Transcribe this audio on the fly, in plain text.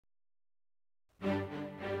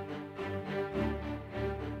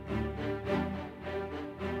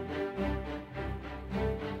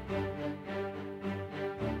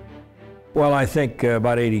Well, I think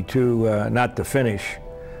about 82, not the finish.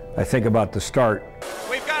 I think about the start.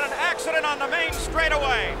 We've got an accident on the main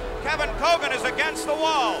straightaway. Kevin Cogan is against the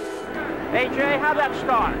wall. Hey, Jay, how'd that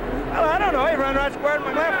start? Well, I don't know. He ran right square in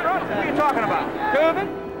my left front. What are you talking about? Cogan?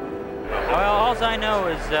 Well, all I know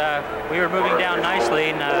is we were moving down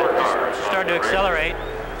nicely and just started to accelerate,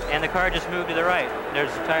 and the car just moved to the right.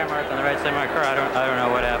 There's a tire mark on the right side of my car. I don't know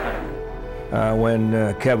what happened.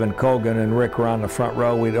 When Kevin Cogan and Rick were on the front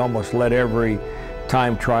row, we'd almost led every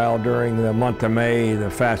time trial during the month of May, the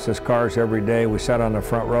fastest cars every day. We sat on the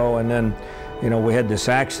front row, and then, you know, we had this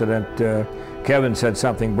accident. Kevin said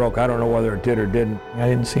something broke. I don't know whether it did or didn't. I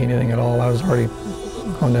didn't see anything at all. I was already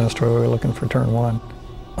going down the straightaway looking for turn one.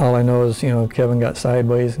 All I know is, you know, Kevin got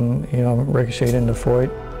sideways and, you know, ricocheted into Foyt.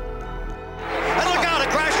 And look out, a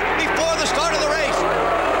crash before the start of the race.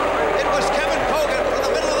 It was Kevin Cogan from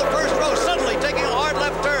the middle of the first row suddenly taking a hard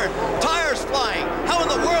left turn. Tires flying. How in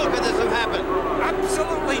the world could this have happened?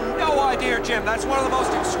 Absolutely no idea, Jim. That's one of the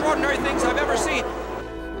most extraordinary things I've ever seen.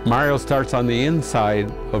 Mario starts on the inside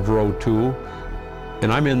of row 2,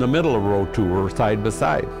 and I'm in the middle of row 2, or side by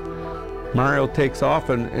side. Mario takes off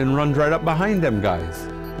and runs right up behind them guys.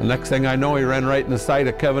 The next thing I know, he ran right in the side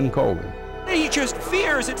of Kevin Cogan. He just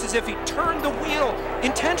fears it's as if he turned the wheel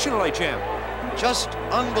intentionally, Jim. Just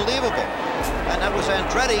unbelievable. And that was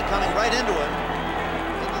Andretti coming right into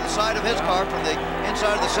the side of his car from the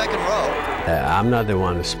inside of the second row. I'm not the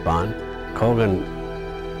one who spun. Cogan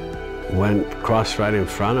went crossed right in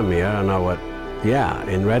front of me. I don't know what. Yeah,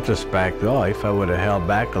 in retrospect, oh, if I would have held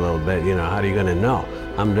back a little bit, you know, how are you going to know?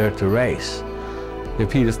 I'm there to race.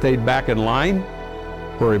 If he'd have stayed back in line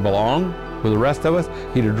where he belonged with the rest of us,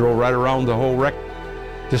 he'd have drove right around the whole wreck,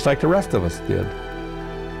 just like the rest of us did.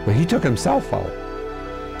 But he took himself out.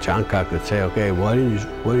 John Cock would say, okay, why didn't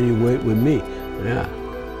you wait with me? Yeah,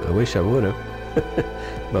 I wish I would have.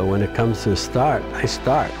 But when it comes to start, I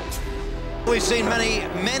start. We've seen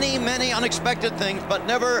many unexpected things, but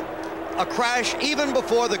never a crash even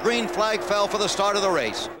before the green flag fell for the start of the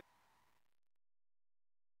race.